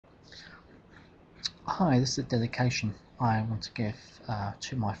Hi, this is a dedication I want to give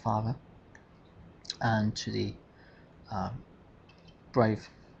to my father and to the brave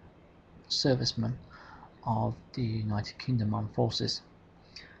servicemen of the United Kingdom Armed Forces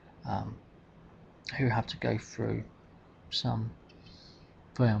um, who have to go through some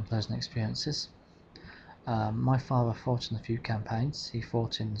very unpleasant experiences. My father fought in a few campaigns. He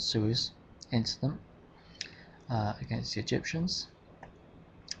fought in the Suez incident against the Egyptians,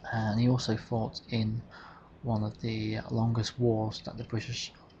 and he also fought in one of the longest wars that the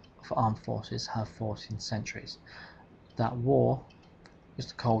British armed forces have fought in centuries. That war was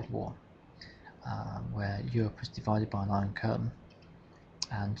the Cold War, where Europe was divided by an Iron Curtain,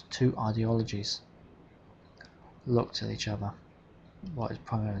 and two ideologies looked at each other. What is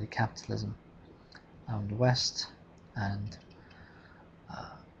primarily capitalism in the West, and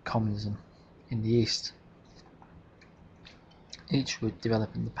communism in the East, each with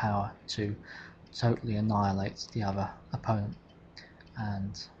developing the power to totally annihilate the other opponent,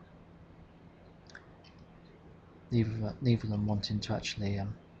 and neither of them wanting to actually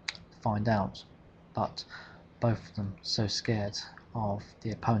find out, but both of them so scared of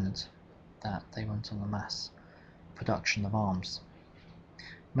the opponent that they went on a mass production of arms.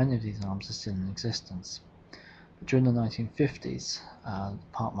 Many of these arms are still in existence. But during the 1950s, the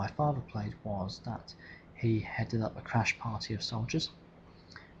part my father played was that he headed up a crash party of soldiers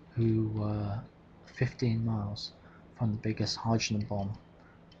who were 15 miles from the biggest hydrogen bomb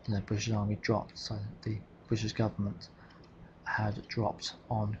the British Army dropped, so the British government had dropped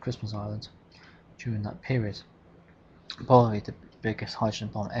on Christmas Island during that period. Probably the biggest hydrogen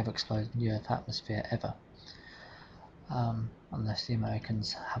bomb ever exploded in the Earth's atmosphere ever. Unless the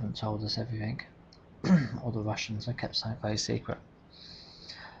Americans haven't told us everything, or the Russians have kept something very secret.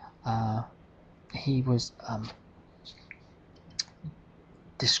 He was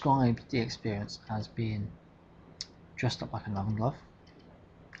described the experience as being dressed up like an oven glove.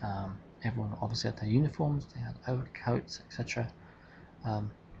 Everyone obviously had their uniforms, they had overcoats, etc.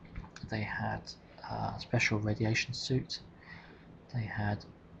 They had a special radiation suit. They had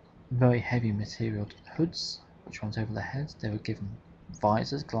very heavy materialed hoods which went over their heads. They were given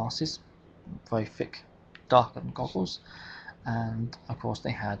visors, glasses, very thick, darkened goggles, and of course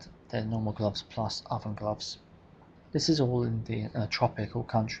they had their normal gloves plus oven gloves. This is all in the tropical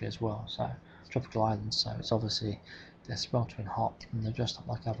country as well, so tropical islands, so it's obviously they're sweltering hot and they're dressed up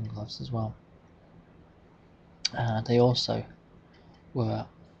like oven gloves as well. They also were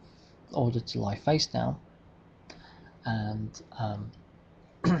ordered to lie face down, and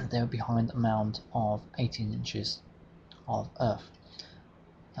they were behind a mound of 18 inches of earth.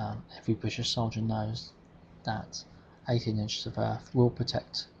 Every British soldier knows that 18 inches of earth will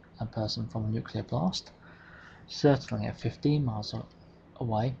protect a person from a nuclear blast. Certainly at 15 miles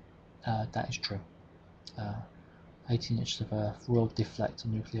away, that is true. 18 inches of earth will deflect a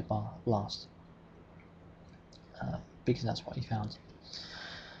nuclear blast, because that's what he found.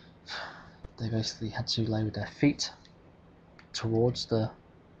 They basically had to lay with their feet towards the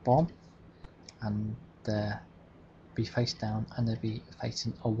bomb, and they'd be face down, and they'd be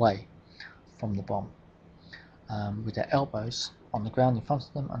facing away from the bomb, with their elbows on the ground in front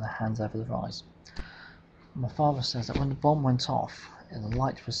of them and their hands over their eyes. My father says that when the bomb went off, the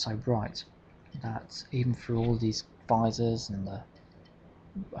light was so bright that even through all these visors and the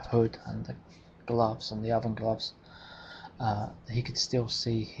hood and the gloves and the oven gloves, he could still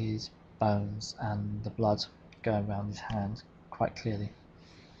see his bones and the blood going around his hand quite clearly.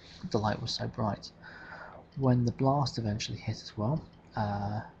 The light was so bright. When the blast eventually hit as well,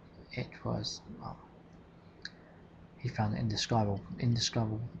 it was, he found it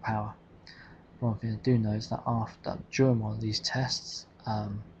indescribable power. One thing I do know is that during one of these tests,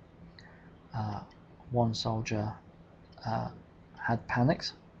 one soldier had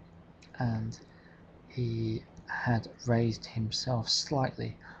panicked, and he had raised himself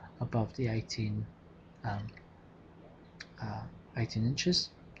slightly above the 18 inches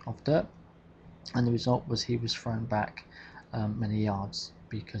of dirt, and the result was he was thrown back many yards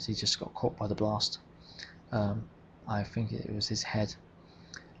because he just got caught by the blast. I think it was his head,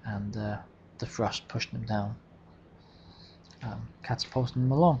 and the thrust pushed him down, catapulting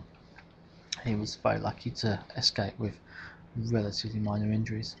him along. He was very lucky to escape with relatively minor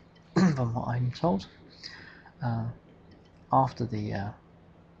injuries, from what I'm told. After the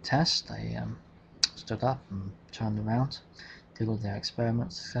test, they stood up and turned around, did all their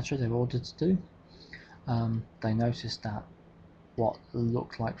experiments, etc. they were ordered to do. They noticed that what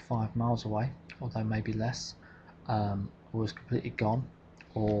looked like 5 miles away, although maybe less, was completely gone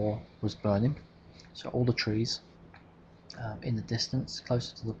or was burning. So all the trees in the distance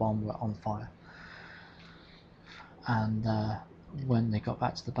closer to the bomb were on fire. and when they got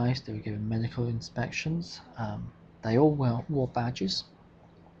back to the base, they were given medical inspections. They all wore badges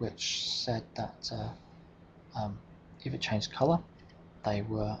which said that if it changed colour, they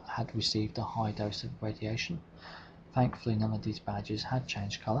had received a high dose of radiation. Thankfully, none of these badges had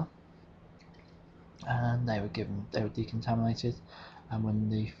changed colour, and they were decontaminated. And when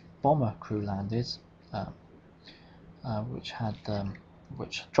the bomber crew landed,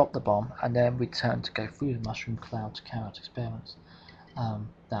 which dropped the bomb and then returned to go through the mushroom cloud to carry out experiments,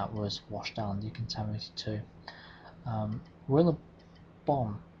 that was washed down and decontaminated too. When a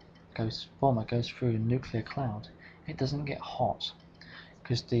bomber goes through a nuclear cloud, it doesn't get hot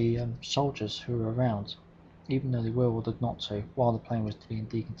because the soldiers who were around, even though they were ordered not to, while the plane was being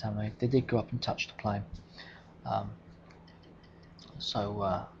decontaminated, they did go up and touch the plane.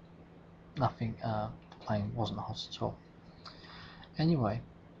 So nothing, the plane wasn't hot at all. Anyway,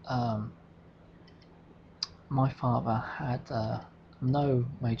 my father had no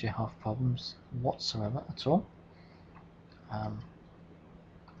major health problems whatsoever at all.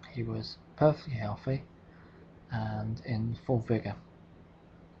 He was perfectly healthy and in full vigour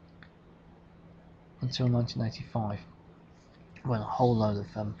until 1985, when a whole load of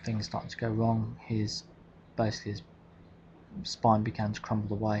things started to go wrong. His spine began to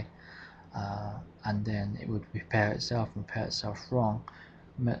crumble away, and then it would repair itself wrong.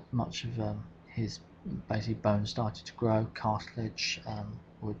 Much of his bones started to grow, cartilage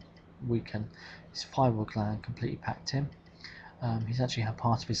would weaken, his thyroid gland completely packed in. He's actually had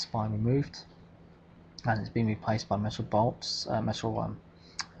part of his spine removed, and it's been replaced by metal bolts,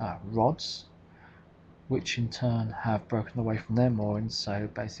 rods, which in turn have broken away from their moorings. So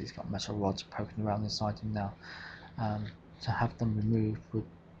basically he's got metal rods poking around inside him now. To have them removed would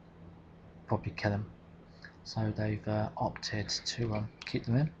probably kill him, so they've opted to keep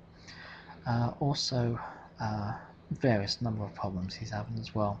them in. Also, various number of problems he's having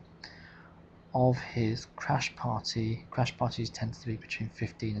as well. Of his crash parties tend to be between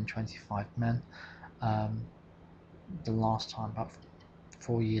 15 and 25 men. The last time, about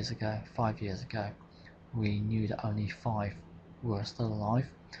 5 years ago, we knew that only 5 were still alive.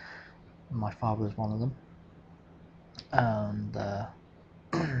 My father was one of them, and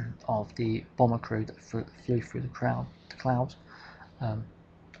of the bomber crew that flew through the cloud,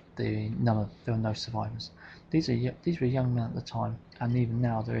 there were no survivors. These were young men at the time, and even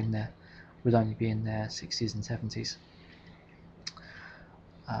now would only be in their 60s and 70s.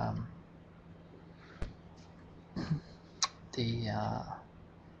 The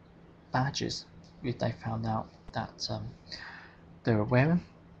badges they found out that they were wearing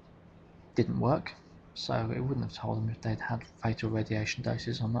didn't work, so it wouldn't have told them if they'd had fatal radiation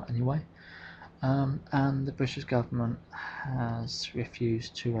doses or not anyway. And the British government has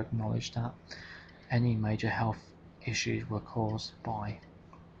refused to acknowledge that any major health issues were caused by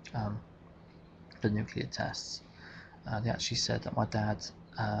the nuclear tests. They actually said that my dad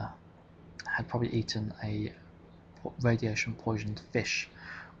had probably eaten a radiation poisoned fish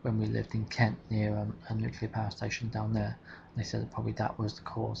when we lived in Kent near a nuclear power station down there. They said that probably that was the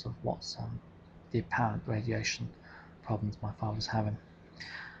cause of what's the apparent radiation problems my father was having.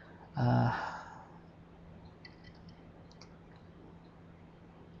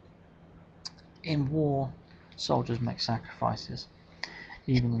 In war, soldiers make sacrifices.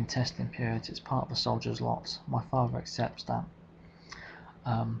 Even in testing periods, it's part of the soldier's lot. My father accepts that.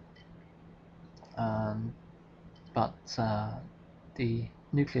 But the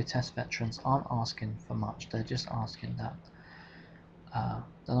nuclear test veterans aren't asking for much. They're just asking that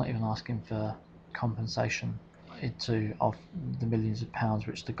they're not even asking for compensation of the millions of pounds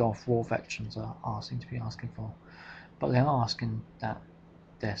which the Gulf War veterans seem to be asking for, but they are asking that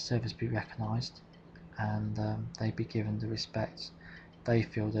their service be recognised and they be given the respect they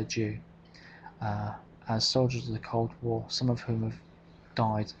feel they're due. As soldiers of the Cold War, some of whom have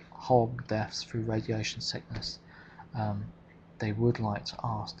died horrible deaths through radiation sickness, they would like to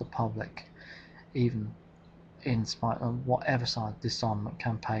ask the public, even in spite of whatever side disarmament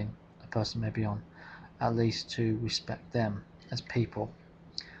campaign a person may be on, at least to respect them as people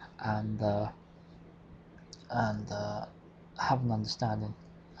and have an understanding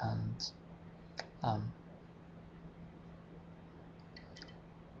and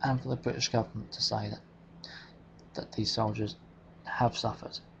for the British government to say that these soldiers have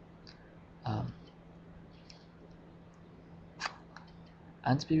suffered,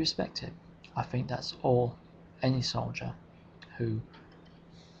 and to be respected. I think that's all any soldier who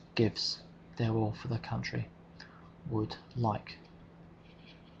gives their all for the country would like.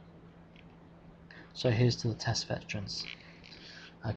 So here's to the test veterans.